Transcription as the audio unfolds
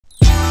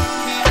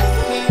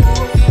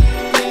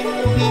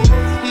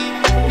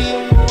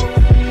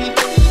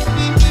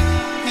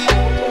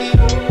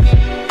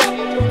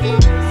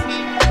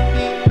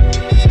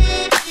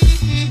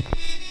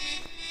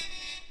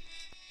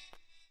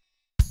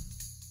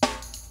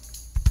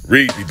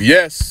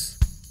REED-BBS,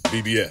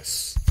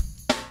 BBS.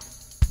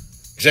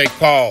 Jake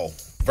Paul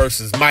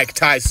versus Mike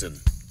Tyson,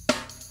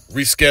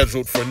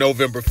 rescheduled for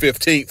November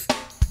 15th,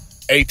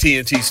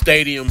 AT&T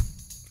Stadium,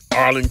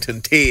 Arlington,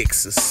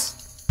 Texas.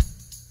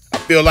 I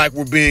feel like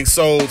we're being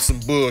sold some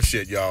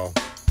bullshit, y'all.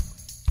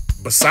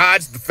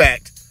 Besides the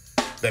fact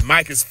that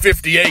Mike is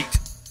 58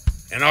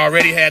 and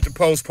already had to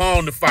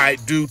postpone the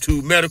fight due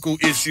to medical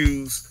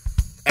issues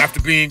after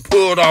being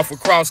pulled off a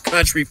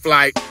cross-country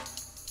flight.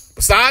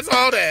 Besides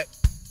all that,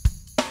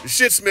 the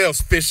shit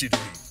smells fishy to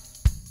me.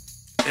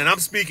 And I'm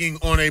speaking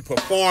on a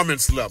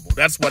performance level.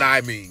 That's what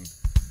I mean.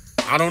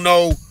 I don't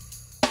know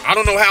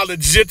how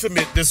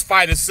legitimate this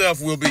fight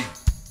itself will be.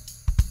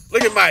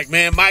 Look at Mike,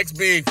 man. Mike's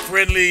being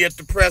friendly at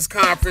the press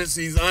conference.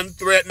 He's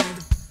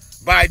unthreatened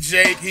by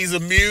Jake. He's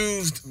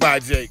amused by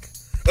Jake.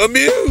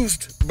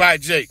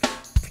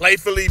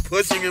 Playfully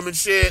pushing him and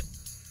shit.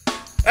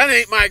 That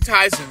ain't Mike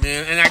Tyson,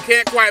 man. And I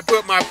can't quite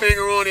put my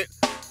finger on it,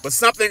 but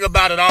something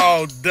about it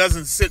all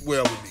doesn't sit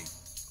well with me.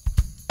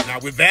 Now,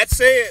 with that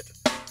said,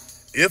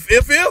 if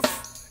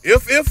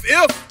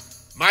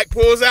Mike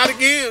pulls out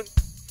again,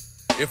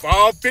 if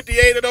all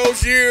 58 of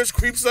those years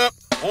creeps up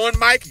on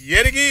Mike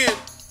yet again,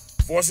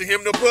 forcing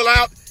him to pull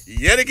out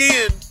yet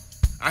again,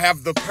 I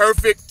have the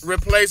perfect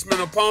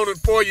replacement opponent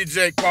for you,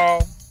 Jake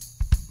Paul.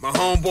 My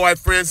homeboy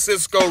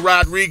Francisco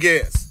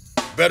Rodriguez,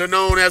 better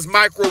known as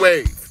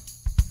Microwave.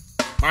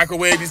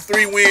 Microwave is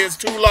 3 wins,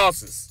 2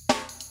 losses.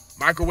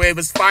 Microwave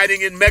is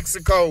fighting in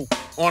Mexico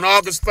on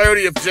August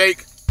 30th,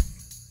 Jake.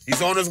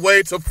 He's on his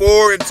way to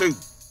 4-2.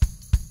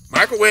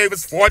 Microwave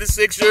is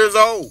 46 years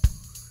old,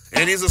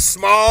 and he's a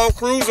small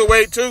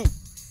cruiserweight, too.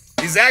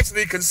 He's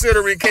actually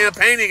considering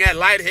campaigning at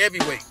light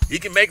heavyweight. He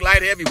can make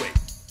light heavyweight.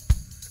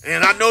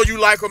 And I know you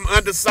like him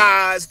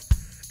undersized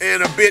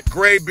and a bit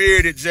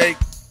gray-bearded, Jake.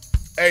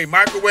 Hey,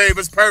 Microwave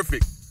is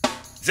perfect.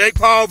 Jake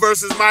Paul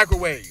versus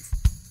Microwave.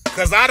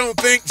 Because I don't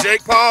think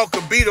Jake Paul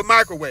can beat a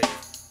Microwave.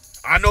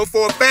 I know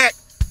for a fact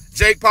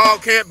Jake Paul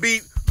can't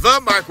beat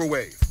the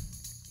Microwave.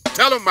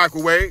 Tell him,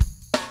 Microwave.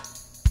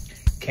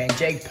 Can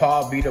Jake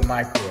Paul beat a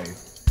Microwave?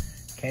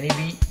 Can he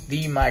beat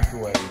the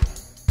Microwave?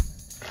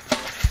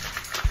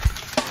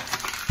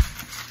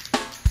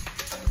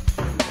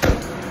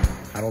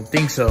 I don't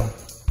think so.